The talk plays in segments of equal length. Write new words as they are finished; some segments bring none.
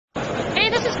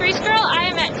Batteries Girl. I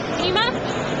am at SEMA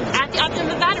at the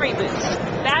Optima battery booth.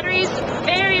 Batteries,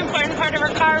 very important part of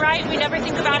our car, right? We never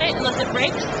think about it unless it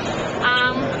breaks.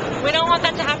 We don't want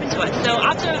that to happen to us. So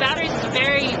Optima Batteries is a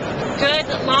very good,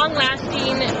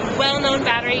 long-lasting, well-known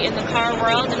battery in the car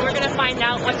world, and we're going to find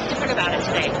out what's different about it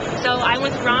today. So I'm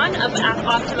with Ron of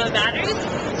Optima Batteries.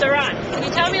 So Ron, can you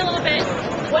tell me a little bit,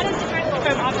 what is different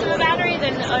from Optima battery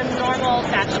than a normal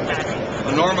fashion battery?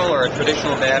 A normal or a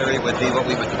traditional battery would be what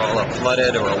we would call a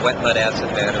flooded or a wet lead acid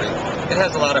battery. It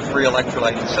has a lot of free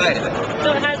electrolyte inside of it.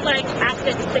 So it has like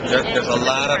acid sitting in it? There's a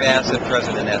lot of acid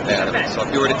present in that battery. Okay. So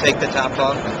if you were to take the top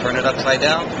off and turn it upside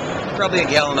down, probably a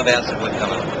gallon of acid would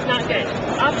come out. Not good.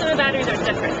 Optima batteries are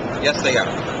different. Yes, they are.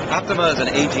 Optima is an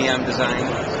AGM design,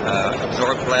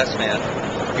 absorbed glass mat.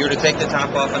 If you were to take the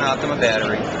top off an Optima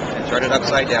battery and turn it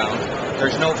upside down,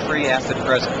 there's no free acid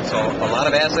present. So a lot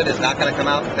of acid is not going to come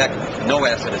out. In fact, no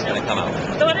acid is going to come out.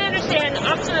 So what I understand,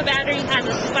 Optima battery has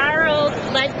a spiral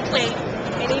lead plate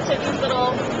in each of these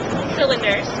little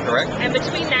cylinders. Correct. And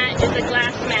between that is a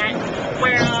glass mat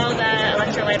where all the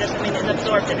electrolyte is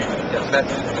absorbed in it.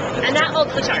 Yes, And that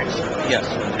holds the charge. yes.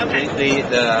 Okay. The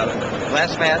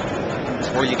glass mat is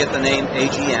where you get the name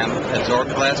AGM,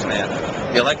 absorbed glass mat.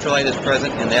 The electrolyte is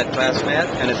present in that glass mat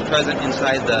and is present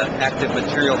inside the active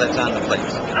material that's on the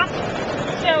plates. Awesome.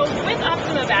 So with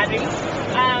Optima batteries,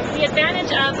 the advantage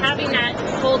of having that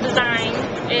whole design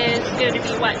is going to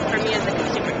be what for me as a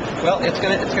consumer? Well, it's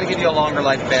gonna give you a longer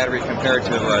life battery compared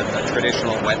to a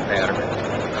traditional wet battery.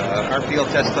 Our field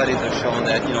test studies have shown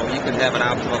that you can have an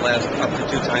Optima last up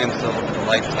to 2 times the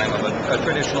lifetime of a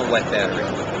traditional wet battery.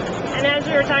 And as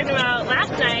we were talking about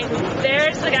last night,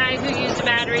 there's the guy who used a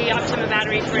battery, Optima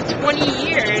battery, for 20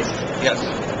 years. Yes.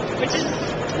 Which is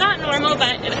not normal,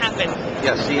 but it happened.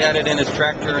 Yes, he had it in his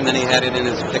tractor, and then he had it in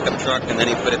his pickup truck, and then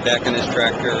he put it back in his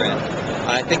tractor. And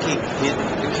I think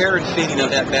the care and feeding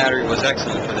of that battery was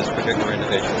excellent for this particular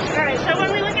individual. All right, so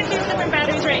when we look at these different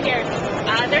batteries right here,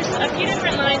 there's a few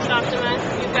different lines of Optima.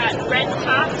 We've got red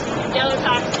tops, yellow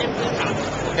tops, and blue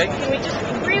tops. Okay. Can we just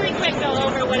really quick go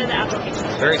over what are the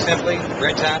applications? Very simply,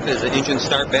 red top is an engine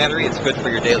start battery. It's good for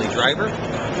your daily driver.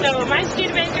 So my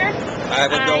Studebaker, I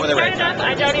would go with a red top. top.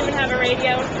 I don't even have a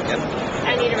radio. Yep.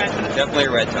 I need a red top. Definitely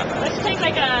a red top. Let's take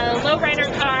like a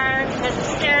lowrider car, has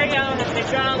a stereo, has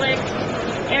hydraulics,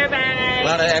 airbag. A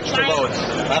lot of extra lights. loads.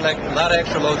 A lot of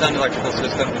extra loads on the electrical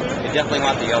system. You definitely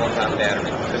want the yellow top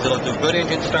battery because it'll do good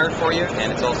engine start for you,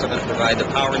 and it's also going to provide the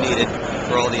power needed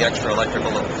for all the extra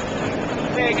electrical loads.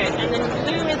 Very good. And then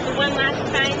blue is the one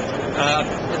last kind?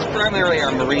 It's primarily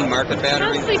our marine market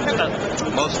battery. Mostly for boats.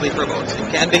 Mostly for boats.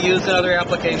 It can be used in other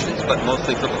applications, but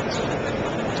mostly for boats.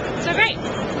 So great.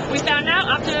 We found out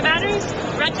Optima batteries,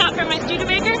 red top for my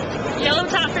Studebaker, yellow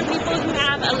top for people who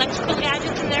have electrical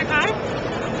gadgets in their car,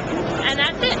 and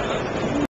that's it.